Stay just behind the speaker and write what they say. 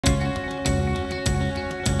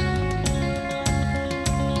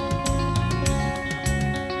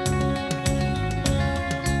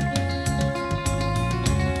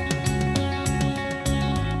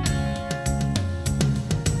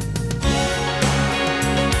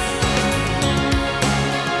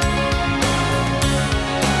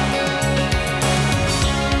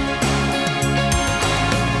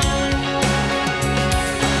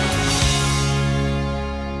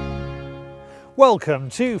Welcome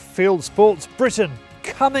to Fieldsports Britain.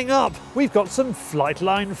 Coming up, we've got some flight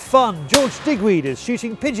line fun. George Digweed is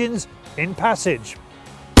shooting pigeons in passage.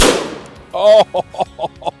 Oh.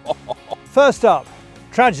 First up,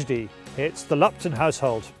 tragedy hits the Lupton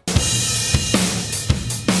household.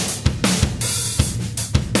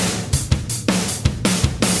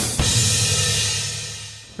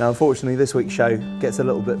 Now, unfortunately, this week's show gets a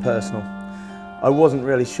little bit personal. I wasn't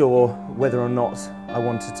really sure whether or not I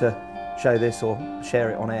wanted to show this or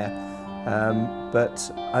share it on air,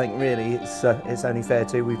 but I think really it's only fair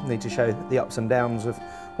to. We need to show the ups and downs of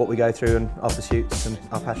what we go through and our pursuits and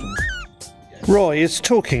our passions. Roy is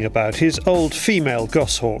talking about his old female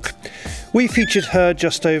goshawk. We featured her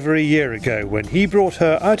just over a year ago when he brought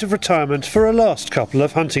her out of retirement for a last couple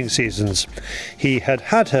of hunting seasons. He had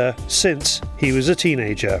had her since he was a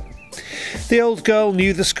teenager. The old girl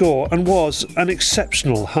knew the score and was an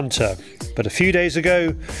exceptional hunter. But a few days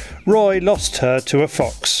ago, Roy lost her to a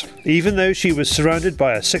fox, even though she was surrounded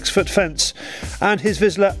by a 6-foot fence and his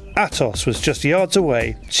Vizsla Atos was just yards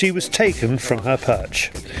away. She was taken from her perch.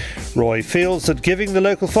 Roy feels that giving the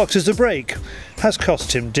local foxes a break has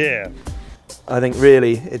cost him dear. I think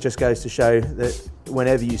really it just goes to show that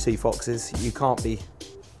whenever you see foxes, you can't be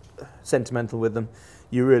sentimental with them.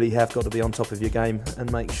 You really have got to be on top of your game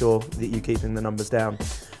and make sure that you're keeping the numbers down,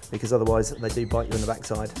 because otherwise they do bite you in the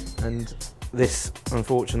backside. And this,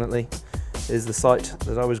 unfortunately, is the sight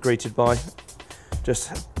that I was greeted by,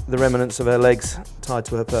 just the remnants of her legs tied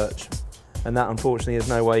to her perch. And that, unfortunately, is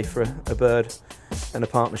no way for a bird and a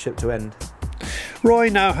partnership to end. Roy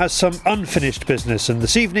now has some unfinished business, and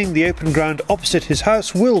this evening the open ground opposite his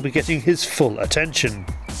house will be getting his full attention.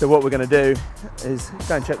 So what we're going to do is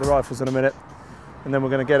go and check the rifles in a minute, and then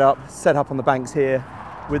we're going to get up, set up on the banks here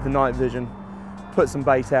with the night vision, put some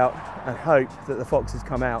bait out and hope that the foxes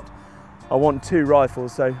come out. I want 2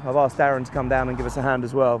 rifles, so I've asked Darren to come down and give us a hand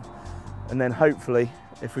as well. And then hopefully,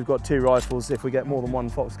 if we've got 2 rifles, if we get more than 1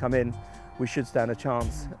 fox come in, we should stand a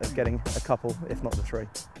chance of getting a couple, if not the 3.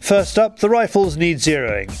 First up, the rifles need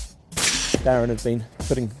zeroing. Darren has been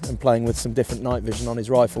putting and playing with some different night vision on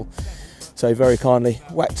his rifle. So he very kindly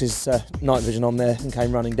whacked his night vision on there and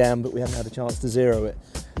came running down, but we haven't had a chance to zero it.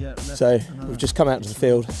 Yeah, so we've just come out to the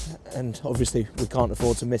field, and obviously we can't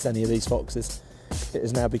afford to miss any of these foxes. It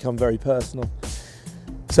has now become very personal.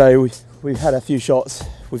 So we've had a few shots,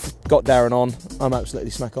 we've got Darren on, I'm absolutely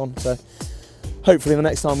smack on. So hopefully the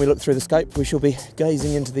next time we look through the scope, we shall be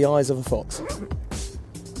gazing into the eyes of a fox.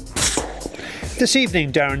 This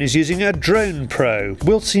evening Darren is using a Drone Pro.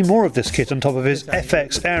 We'll see more of this kit on top of his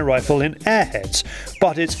FX air rifle in Airheads,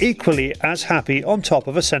 but it's equally as happy on top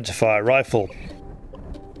of a centerfire rifle.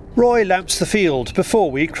 Roy lamps the field before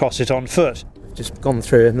we cross it on foot. Just gone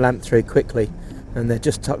through and lamped through quickly, and they're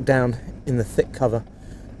just tucked down in the thick cover.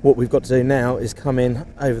 What we've got to do now is come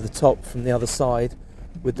in over the top from the other side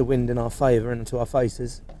with the wind in our favour and into our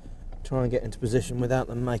faces, try and get into position without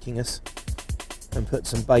them making us, and put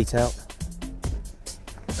some bait out.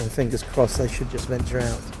 And fingers crossed they should just venture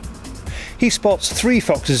out. He spots 3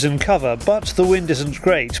 foxes in cover, but the wind isn't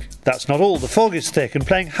great. That's not all, the fog is thick and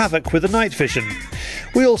playing havoc with the night vision.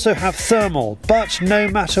 We also have thermal, but no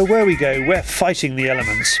matter where we go, we're fighting the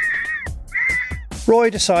elements. Roy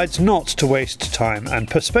decides not to waste time and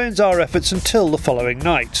postpones our efforts until the following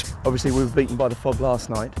night. Obviously we were beaten by the fog last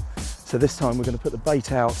night, so this time we're going to put the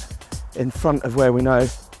bait out in front of where we know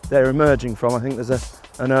they're emerging from. I think there's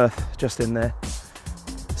an earth just in there.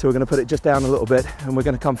 So we're going to put it just down a little bit, and we're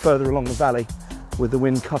going to come further along the valley with the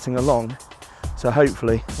wind cutting along. So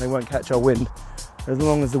hopefully they won't catch our wind. As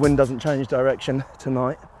long as the wind doesn't change direction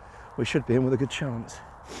tonight, we should be in with a good chance.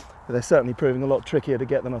 But they're certainly proving a lot trickier to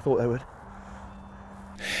get than I thought they would.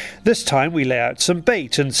 This time we lay out some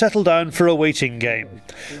bait and settle down for a waiting game.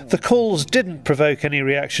 The calls didn't provoke any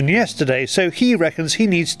reaction yesterday, so he reckons he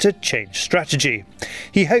needs to change strategy.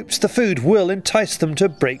 He hopes the food will entice them to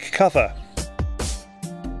break cover.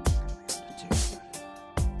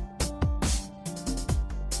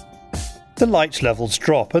 The light levels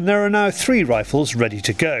drop and there are now 3 rifles ready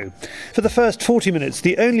to go. For the first 40 minutes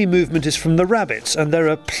the only movement is from the rabbits, and there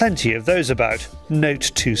are plenty of those about. Note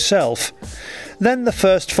to self. Then the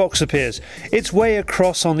first fox appears. It's way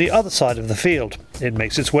across on the other side of the field. It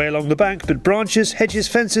makes its way along the bank, but branches, hedges,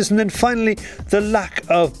 fences, and then finally the lack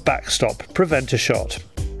of backstop prevent a shot.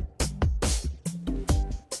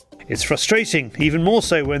 It's frustrating, even more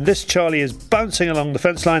so when this Charlie is bouncing along the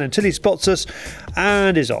fence line until he spots us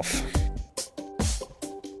and is off.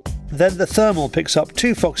 Then the thermal picks up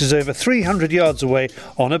 2 foxes over 300 yards away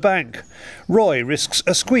on a bank. Roy risks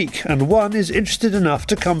a squeak and one is interested enough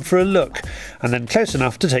to come for a look, and then close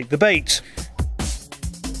enough to take the bait.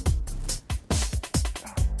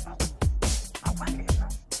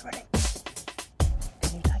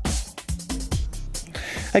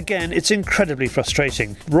 Again, it's incredibly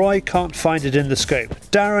frustrating. Roy can't find it in the scope.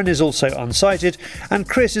 Darren is also unsighted, and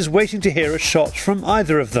Chris is waiting to hear a shot from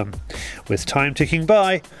either of them. With time ticking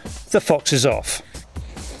by, the fox is off.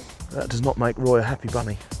 That does not make Roy a happy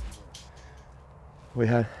bunny. We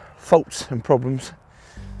had faults and problems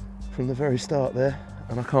from the very start there,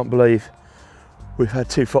 and I can't believe we've had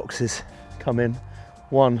two foxes come in,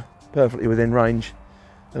 one perfectly within range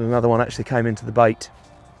and another one actually came into the bait,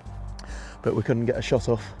 but we couldn't get a shot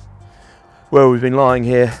off. Where we've been lying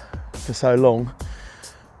here for so long,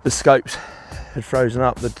 the scopes had frozen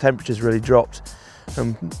up, the temperature's really dropped,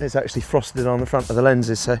 and it's actually frosted on the front of the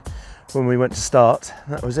lenses, so when we went to start,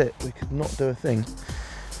 that was it. We could not do a thing.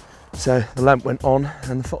 So the lamp went on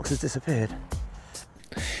and the foxes disappeared.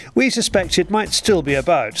 We suspect it might still be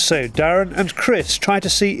about, so Darren and Chris try to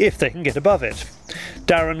see if they can get above it.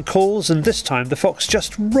 Darren calls, and this time the fox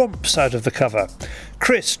just romps out of the cover.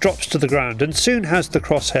 Chris drops to the ground and soon has the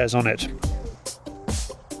crosshairs on it.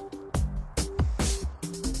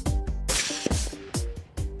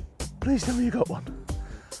 Please tell me you got one.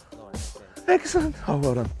 Excellent. Oh,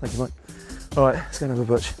 well done. Thank you, mate. All right, let's go and have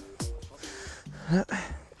a butch.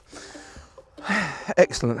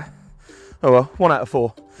 Excellent. Oh well, 1 out of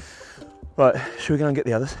 4. Right, should we go and get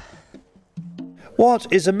the others?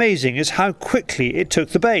 What is amazing is how quickly it took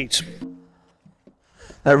the bait.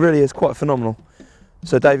 That really is quite phenomenal.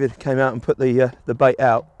 So David came out and put the bait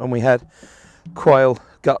out, and we had quail,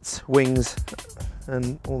 guts, wings,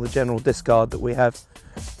 and all the general discard that we have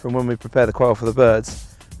from when we prepare the quail for the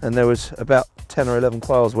birds. And there was about 10 or 11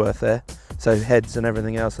 quails worth there, so heads and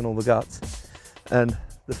everything else and all the guts. And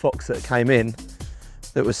the fox that came in,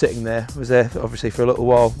 that was sitting there, was there obviously for a little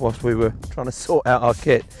while whilst we were trying to sort out our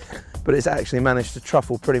kit, but it's actually managed to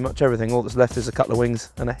truffle pretty much everything. All that's left is a couple of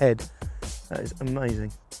wings and a head. That is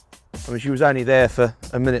amazing. I mean, she was only there for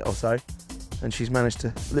a minute or so, and she's managed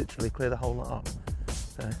to literally clear the whole lot up.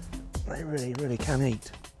 So they really, really can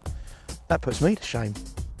eat. That puts me to shame.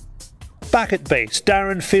 Back at base,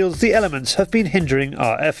 Darren feels the elements have been hindering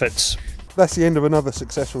our efforts. That's the end of another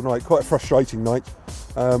successful night. Quite a frustrating night.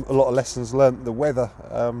 A lot of lessons learnt. The weather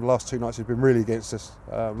last 2 nights has been really against us.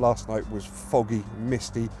 Last night was foggy,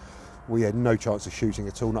 misty. We had no chance of shooting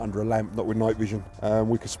at all, not under a lamp, not with night vision.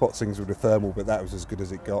 We could spot things with a thermal, but that was as good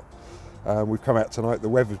as it got. We've come out tonight, the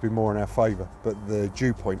weather's been more in our favour, but the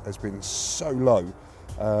dew point has been so low.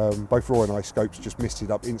 Both Roy and I scopes just missed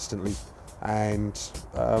it up instantly. And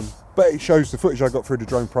but it shows, the footage I got through the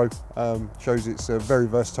Drone Pro shows it's a very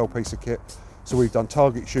versatile piece of kit. So we've done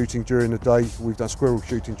target shooting during the day, we've done squirrel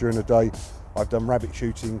shooting during the day, I've done rabbit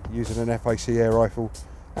shooting using an FAC air rifle,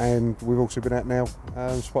 and we've also been out now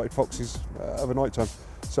spotted foxes of a night time.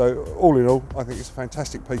 So all in all, I think it's a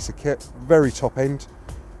fantastic piece of kit, very top end.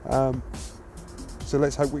 So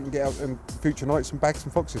let's hope we can get out in future nights and bag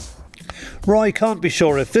some foxes. Roy can't be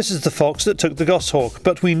sure if this is the fox that took the goshawk,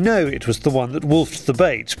 but we know it was the one that wolfed the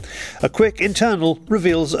bait. A quick internal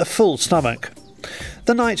reveals a full stomach.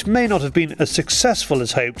 The night may not have been as successful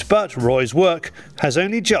as hoped, but Roy's work has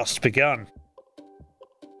only just begun.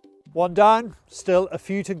 One down, still a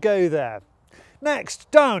few to go there. Next,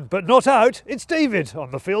 down but not out, it's David on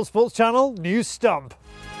the Fieldsports channel, News Stump.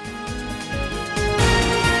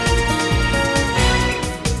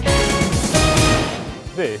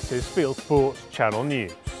 This is Fieldsports Channel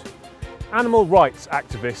News. Animal rights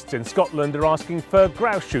activists in Scotland are asking for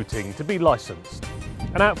grouse shooting to be licensed.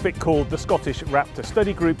 An outfit called the Scottish Raptor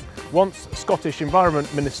Study Group wants Scottish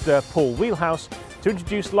Environment Minister Paul Wheelhouse to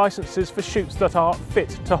introduce licences for shoots that are fit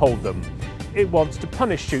to hold them. It wants to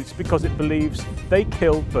punish shoots because it believes they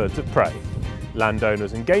kill birds of prey.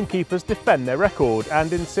 Landowners and gamekeepers defend their record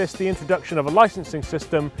and insist the introduction of a licensing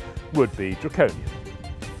system would be draconian.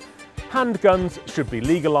 Handguns should be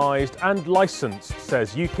legalised and licensed,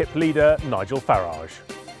 says UKIP leader Nigel Farage.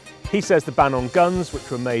 He says the ban on guns,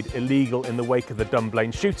 which were made illegal in the wake of the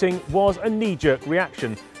Dunblane shooting, was a knee-jerk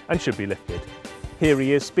reaction and should be lifted. Here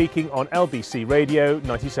he is speaking on LBC Radio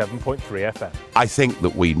 97.3 FM. I think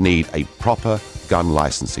that we need a proper gun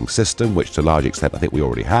licensing system, which to a large extent I think we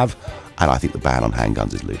already have, and I think the ban on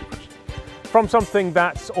handguns is ludicrous. From something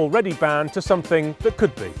that's already banned to something that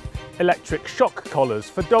could be. Electric shock collars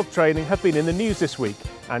for dog training have been in the news this week,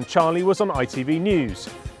 and Charlie was on ITV News,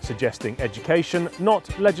 suggesting education,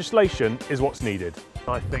 not legislation, is what's needed.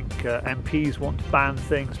 I think MPs want to ban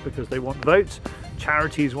things because they want votes,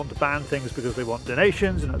 charities want to ban things because they want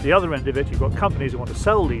donations, and at the other end of it you've got companies who want to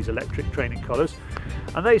sell these electric training collars,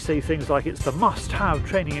 and they say things like it's the must-have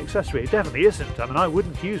training accessory. It definitely isn't. I mean, I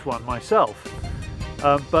wouldn't use one myself,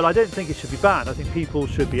 but I don't think it should be banned. I think people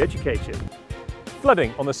should be educated.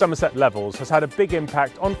 Flooding on the Somerset levels has had a big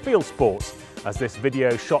impact on field sports, as this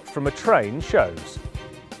video shot from a train shows.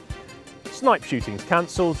 Snipe shooting's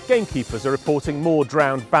cancelled, gamekeepers are reporting more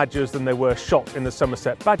drowned badgers than there were shot in the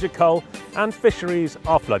Somerset badger cull, and fisheries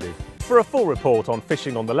are flooded. For a full report on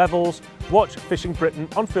fishing on the levels, watch Fishing Britain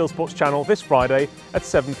on Fieldsports Channel this Friday at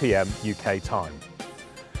 7 p.m. UK time.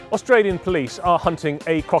 Australian police are hunting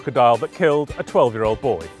a crocodile that killed a 12-year-old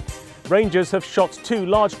boy. Rangers have shot 2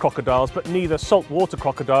 large crocodiles, but neither saltwater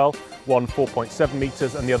crocodile, one 4.7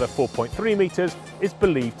 metres and the other 4.3 metres, is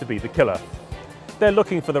believed to be the killer. They're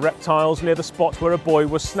looking for the reptiles near the spot where a boy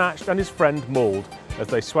was snatched and his friend mauled as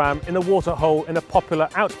they swam in a waterhole in a popular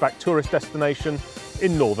outback tourist destination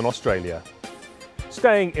in northern Australia.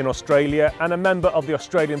 Staying in Australia, and a member of the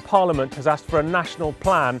Australian Parliament has asked for a national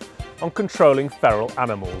plan on controlling feral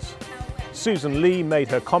animals. Susan Lee made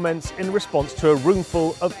her comments in response to a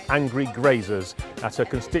roomful of angry grazers at her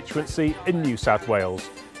constituency in New South Wales.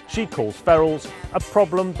 She calls ferals a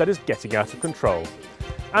problem that is getting out of control.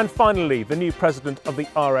 And finally, the new president of the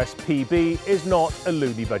RSPB is not a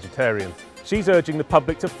loony vegetarian. She's urging the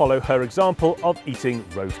public to follow her example of eating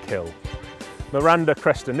roadkill. Miranda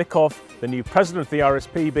Krestanikov, the new president of the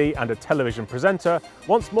RSPB and a television presenter,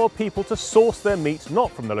 wants more people to source their meat not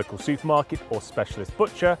from the local supermarket or specialist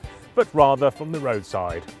butcher, but rather from the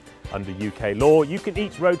roadside. Under UK law, you can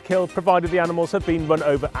eat roadkill provided the animals have been run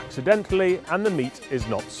over accidentally and the meat is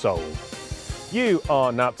not sold. You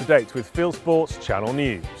are now up to date with Fieldsports Channel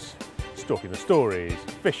News. Stalking the stories,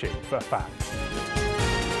 fishing for facts.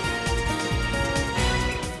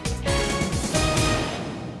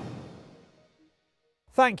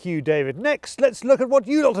 Thank you, David. Next, let's look at what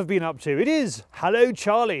you lot have been up to. It is Hallo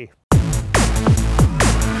Charlie.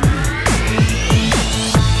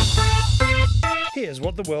 Here's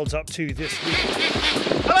what the world's up to this week.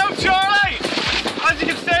 Hello, Charlie! As you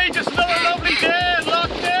can see, just another lovely day in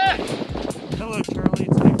Lockday. Hello, Charlie.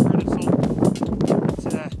 It's Dave Curtis.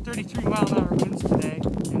 It's 33-mile-an-hour winds today,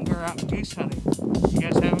 and we're out goose hunting. You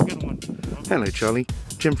guys have a good one. Hello, Charlie.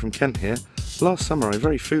 Jim from Kent here. Last summer I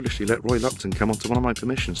very foolishly let Roy Lupton come onto one of my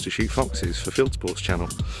permissions to shoot foxes for Fieldsports Channel.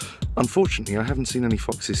 Unfortunately, I haven't seen any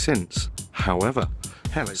foxes since. However,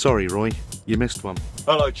 sorry Roy, you missed one.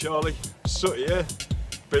 Hello Charlie, Sooty here.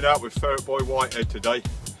 Been out with Ferret Boy Whitehead today.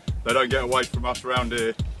 They don't get away from us around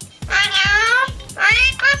here. Hello,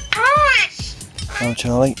 very good boys. Hello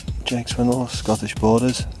Charlie, Jake Swindle, Scottish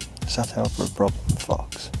Borders. Sat out for a problem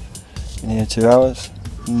fox. Been here 2 hours,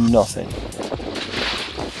 nothing.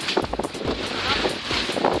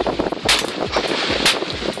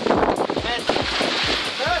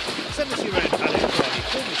 Send us your own Hallo Charlie.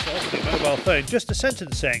 Call yourself on your mobile phone. Just a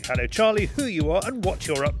sentence saying Hallo Charlie, who you are and what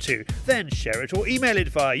you're up to. Then share it or email it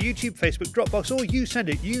via YouTube, Facebook, Dropbox, or you send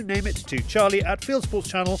it, you name it, to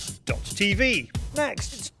charlie@fieldsportschannel.tv.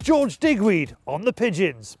 Next, it's George Digweed on the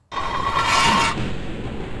pigeons.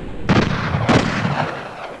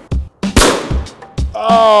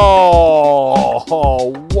 Oh,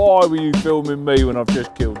 why were you filming me when I've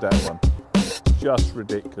just killed that one? Just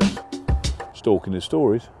ridiculous. Stalking the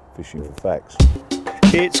stories, fishing for facts.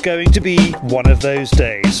 It's going to be one of those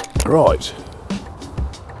days. Right,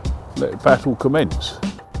 let the battle commence.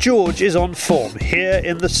 George is on form here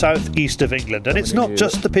in the southeast of England, and it's not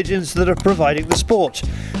just the pigeons that are providing the sport.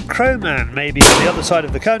 Crowman may be on the other side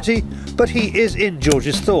of the county, but he is in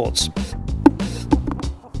George's thoughts.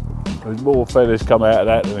 There's more feathers come out of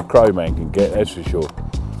that than a crowman can get, that's for sure.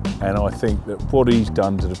 And I think that what he's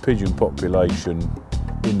done to the pigeon population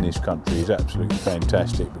in this country is absolutely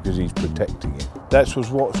fantastic, because he's protecting it. That's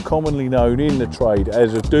what's commonly known in the trade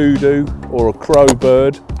as a doo-doo or a crow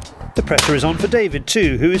bird. The pressure is on for David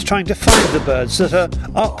too, who is trying to find the birds that are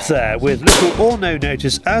up there with little or no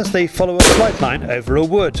notice as they follow a flight line over a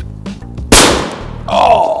wood.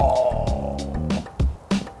 Oh!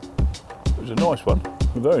 It was a nice one,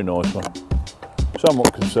 a very nice one.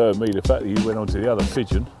 Somewhat concerned me the fact that you went on to the other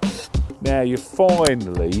pigeon. Now you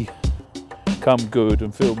finally come good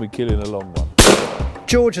and filmed me killing a long one.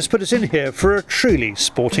 George has put us in here for a truly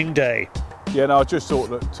sporting day. Yeah, no, I just thought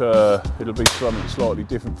that it'll be something slightly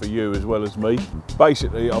different for you as well as me.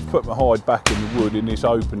 Basically, I've put my hide back in the wood in this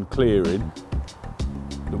open clearing.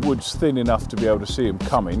 The wood's thin enough to be able to see them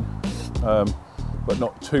coming, but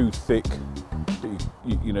not too thick.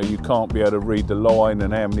 You know, you can't be able to read the line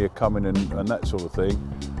and how many are coming and that sort of thing.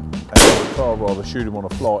 And I'd far rather shoot them on a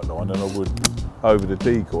flight line than I would over the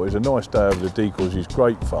decoys. A nice day over the decoys is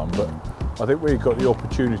great fun, but I think we've got the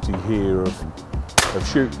opportunity here of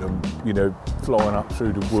shooting them, you know, flying up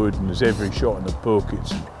through the wood, and there's every shot in the book.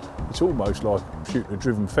 It's almost like shooting a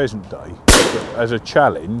driven pheasant day. But as a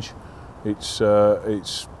challenge, It's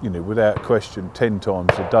you know, without question 10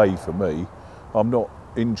 times a day for me. I'm not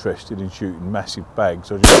interested in shooting massive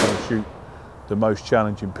bags. I just want to shoot the most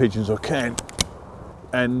challenging pigeons I can,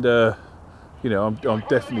 and you know, I'm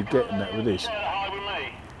definitely getting that with this.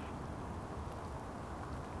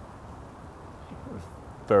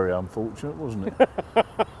 Very unfortunate, wasn't it?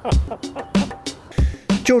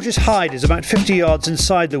 George's hide is about 50 yards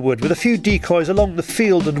inside the wood with a few decoys along the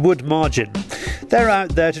field and wood margin. They're out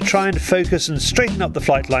there to try and focus and straighten up the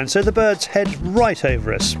flight line so the birds head right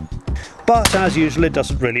over us. But as usual, it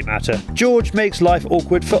doesn't really matter. George makes life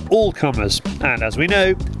awkward for all comers, and as we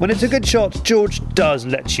know, when it's a good shot, George does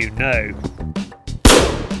let you know.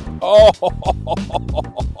 Oh,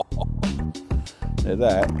 now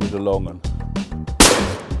that was a long one.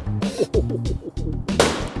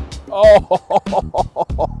 Oh,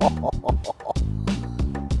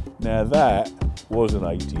 now that was an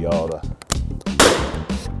 80-yarder.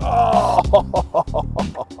 Oh,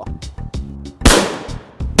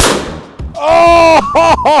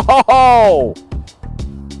 oh,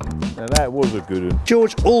 now that was a good one.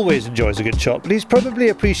 George always enjoys a good shot, but he's probably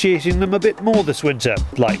appreciating them a bit more this winter.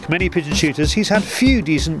 Like many pigeon shooters, he's had few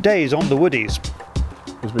decent days on the woodies.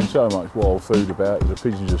 There's been so much wild food about, the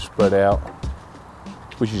pigeons are spread out,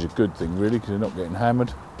 which is a good thing really, because they're not getting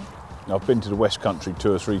hammered. I've been to the West Country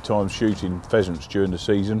 2 or 3 times shooting pheasants during the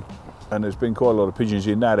season, and there's been quite a lot of pigeons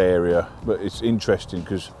in that area, but it's interesting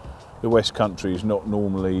because the West Country is not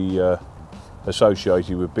normally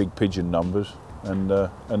associated with big pigeon numbers, and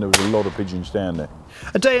there was a lot of pigeons down there.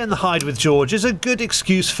 A day in the hide with George is a good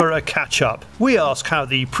excuse for a catch-up. We ask how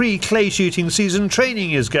the pre-clay shooting season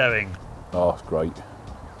training is going. Oh, it's great.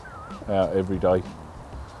 Out every day.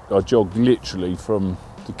 I jog literally from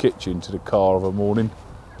the kitchen to the car of a morning,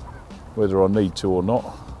 whether I need to or not.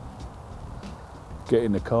 Get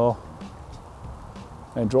in the car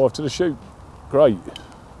and drive to the shoot. Great.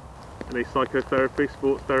 Any psychotherapy,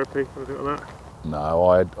 sports therapy, anything like that? No,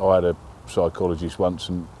 I had a psychologist once,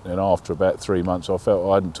 and after about 3 months I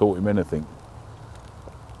felt I hadn't taught him anything.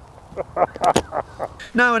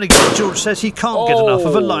 Now and again, George says he can't get enough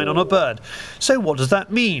of a line on a bird. So what does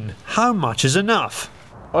that mean? How much is enough?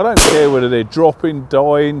 I don't care whether they're dropping,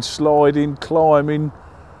 dying, sliding, climbing,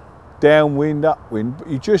 downwind, upwind, but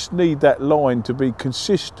you just need that line to be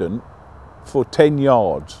consistent for 10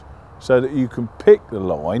 yards so that you can pick the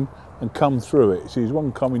line and come through it. So there's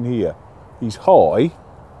one coming here. He's high,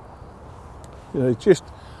 you know, just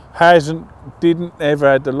didn't ever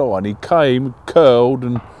had the line. He came, curled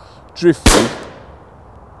and drifted.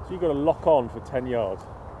 So you've got to lock on for 10 yards?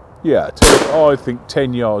 Yeah, I think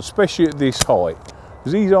 10 yards, especially at this height,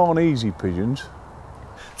 because these aren't easy pigeons.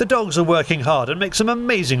 The dogs are working hard and make some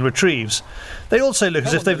amazing retrieves. They also look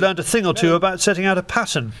as if they've learned a thing or two about setting out a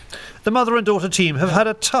pattern. The mother and daughter team have had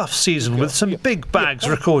a tough season with some big bags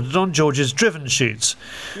recorded on George's driven shoots.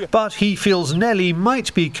 But he feels Nellie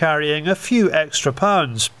might be carrying a few extra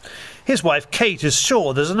pounds. His wife Kate is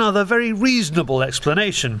sure there's another very reasonable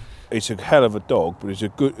explanation. It's a hell of a dog, but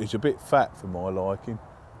it's a bit fat for my liking.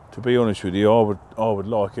 To be honest with you, I would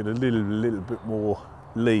like it a little bit more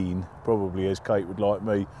lean, probably, as Kate would like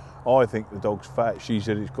me. I think the dog's fat. She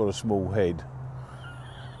said it's got a small head.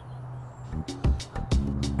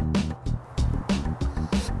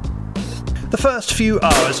 The first few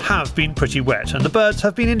hours have been pretty wet and the birds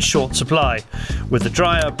have been in short supply. With the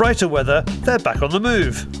drier, brighter weather, they're back on the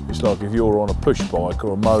move. It's like if you're on a push bike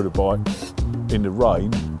or a motorbike in the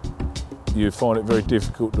rain, you find it very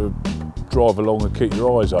difficult to drive along and keep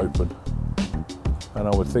your eyes open. And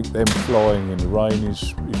I would think them flying in the rain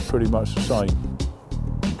is pretty much the same.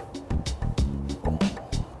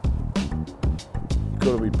 You've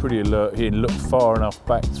got to be pretty alert here and look far enough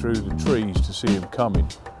back through the trees to see them coming.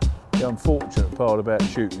 The unfortunate part about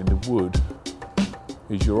shooting in the wood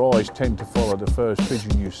is your eyes tend to follow the first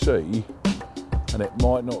pigeon you see, and it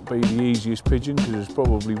might not be the easiest pigeon because there's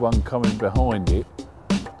probably one coming behind it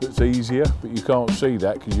that's easier, but you can't see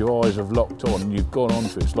that because your eyes have locked on and you've gone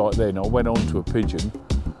onto it. It's like then I went onto a pigeon,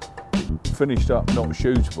 finished up not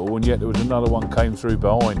shootable, and yet there was another one came through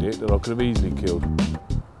behind it that I could have easily killed.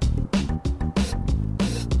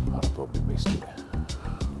 I'd have probably missed it.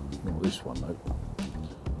 Not this one though.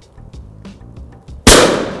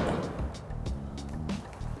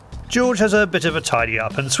 George has a bit of a tidy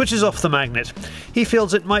up and switches off the magnet. He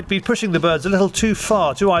feels it might be pushing the birds a little too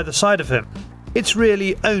far to either side of him. It's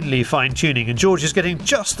really only fine-tuning and George is getting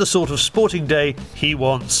just the sort of sporting day he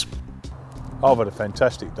wants. I've had a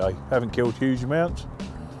fantastic day. Haven't killed huge amounts.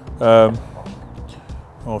 I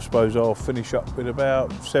suppose I'll finish up with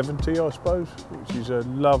about 70, I suppose, which is a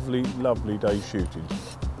lovely, lovely day shooting.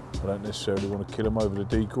 I don't necessarily want to kill them over the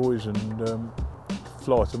decoys and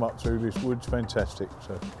flight them up through this wood's fantastic.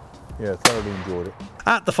 So yeah, thoroughly enjoyed it.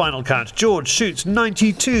 At the final count, George shoots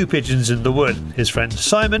 92 pigeons in the wood. His friend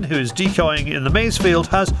Simon, who is decoying in the maize field,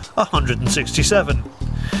 has 167.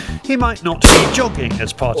 He might not be jogging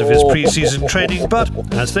as part of his pre-season training,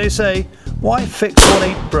 but, as they say, why fix what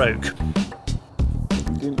ain't broke?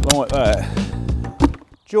 Didn't like that.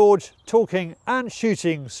 George talking and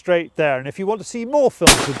shooting straight there. And if you want to see more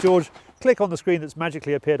films with George, click on the screen that's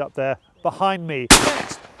magically appeared up there behind me.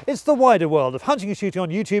 Next, it's the wider world of hunting and shooting on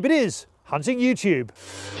YouTube. It is Hunting YouTube.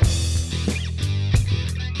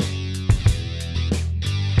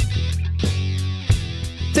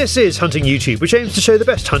 This is Hunting YouTube, which aims to show the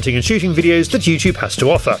best hunting and shooting videos that YouTube has to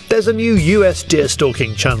offer. There's a new US deer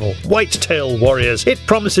stalking channel, Whitetail Warriors. It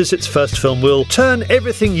promises its first film will turn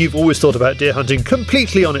everything you've always thought about deer hunting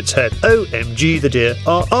completely on its head. OMG, the deer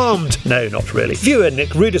are armed. No, not really. Viewer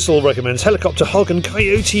Nick Rudisell recommends helicopter hog and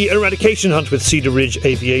coyote eradication hunt with Cedar Ridge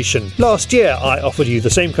Aviation. Last year, I offered you the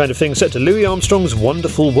same kind of thing set to Louis Armstrong's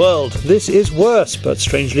Wonderful World. This is worse, but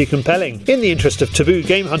strangely compelling. In the interest of taboo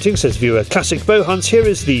game hunting, says viewer Classic Bow Hunts, here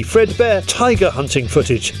is the Fred Bear tiger hunting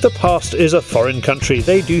footage. The past is a foreign country.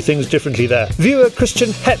 They do things differently there. Viewer Christian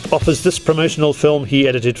Hepp offers this promotional film he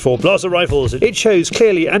edited for Blaser rifles. It shows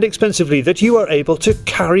clearly and expensively that you are able to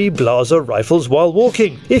carry Blaser rifles while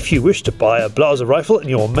walking. If you wish to buy a Blaser rifle and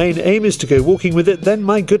your main aim is to go walking with it, then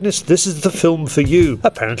my goodness, this is the film for you.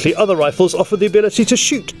 Apparently other rifles offer the ability to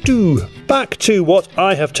shoot too. Back to what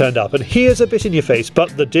I have turned up, and here's a bit in your face,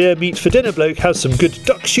 but the deer meat for dinner bloke has some good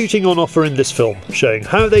duck shooting on offer in this film, showing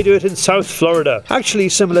how they do it in South Florida. Actually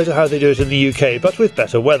similar to how they do it in the UK, but with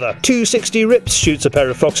better weather. 260 Rips shoots a pair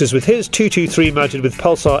of foxes with his 223 mounted with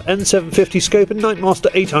Pulsar N750 scope and Nightmaster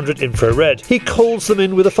 800 infrared. He calls them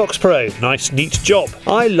in with a Fox Pro. Nice neat job.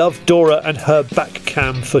 I love Dora and her back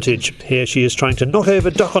cam footage. Here she is trying to knock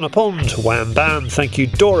over duck on a pond. Wham bam, thank you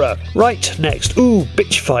Dora. Right, next. Ooh,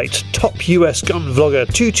 bitch fight. Top US gun vlogger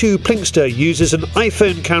 22 Plinkster uses an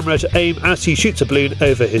iPhone camera to aim as he shoots a balloon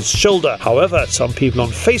over his shoulder. However, some people on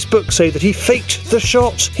Facebook say that he faked the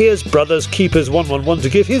shot. Here's Brothers Keepers 111 to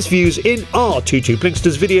give his views in our 22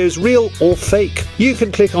 Plinksters videos, real or fake. You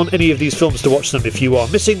can click on any of these films to watch them. If you are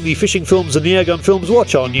missing the fishing films and the airgun films,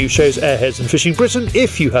 watch our new shows Airheads and Fishing Britain.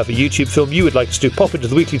 If you have a YouTube film you would like us to pop into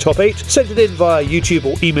the weekly top 8, send it in via YouTube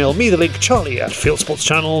or email me the link,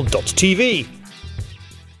 charlie@fieldsportschannel.tv.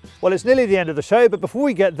 Well, it's nearly the end of the show, but before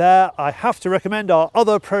we get there, I have to recommend our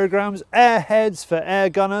other programmes. Airheads for air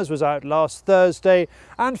gunners was out last Thursday,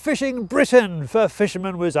 and Fishing Britain for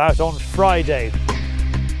fishermen was out on Friday.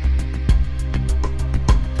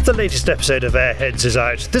 The latest episode of Airheads is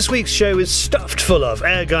out. This week's show is stuffed full of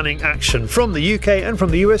airgunning action from the UK and from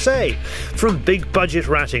the USA. From big budget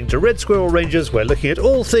ratting to red squirrel rangers, we're looking at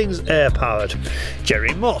all things air-powered.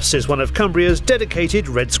 Jerry Moss is one of Cumbria's dedicated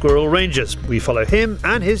red squirrel rangers. We follow him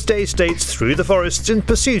and his day states through the forests in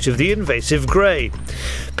pursuit of the invasive grey.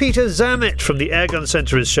 Peter Zammit from the Airgun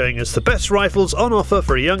Centre is showing us the best rifles on offer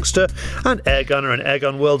for a youngster, and airgunner and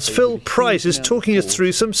airgun world's Phil Price is talking us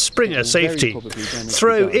through some Springer safety.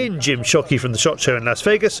 Throw in Jim Shockey from the SHOT Show in Las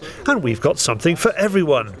Vegas, and we've got something for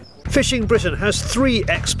everyone. Fishing Britain has 3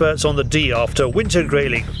 experts on the D after winter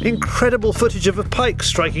grayling, incredible footage of a pike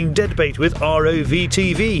striking deadbait with ROV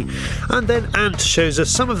TV, and then Ant shows us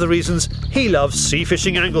some of the reasons he loves sea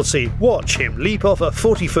fishing Anglesey. Watch him leap off a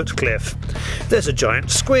 40-foot cliff. There's a giant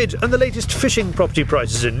squid and the latest fishing property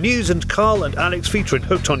prices in news, and Carl and Alex feature in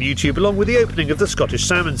Hooked on YouTube along with the opening of the Scottish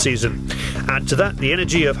salmon season. Add to that the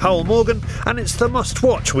energy of Howell Morgan, and it's the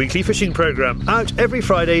must-watch weekly fishing programme, out every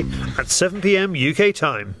Friday at 7 PM UK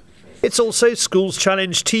time. It's also Schools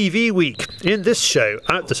Challenge TV week. In this show,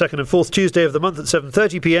 out the 2nd and 4th Tuesday of the month at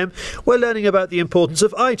 7:30 PM, we're learning about the importance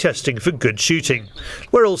of eye testing for good shooting.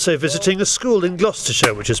 We're also visiting a school in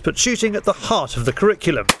Gloucestershire which has put shooting at the heart of the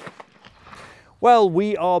curriculum. Well,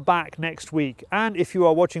 we are back next week, and if you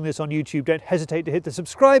are watching this on YouTube, don't hesitate to hit the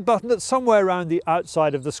subscribe button that's somewhere around the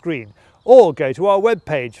outside of the screen. Or go to our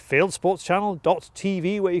webpage,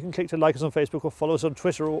 fieldsportschannel.tv, where you can click to like us on Facebook or follow us on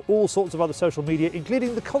Twitter or all sorts of other social media,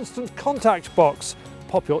 including the constant contact box.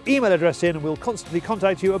 Pop your email address in and we'll constantly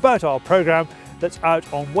contact you about our programme that's out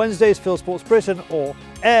on Wednesdays, Fieldsports Britain, or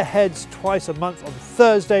Airheads twice a month on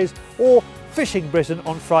Thursdays, or Fishing Britain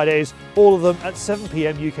on Fridays, all of them at 7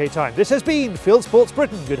 PM UK time. This has been Fieldsports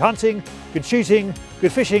Britain. Good hunting, good shooting,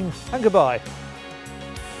 good fishing, and goodbye.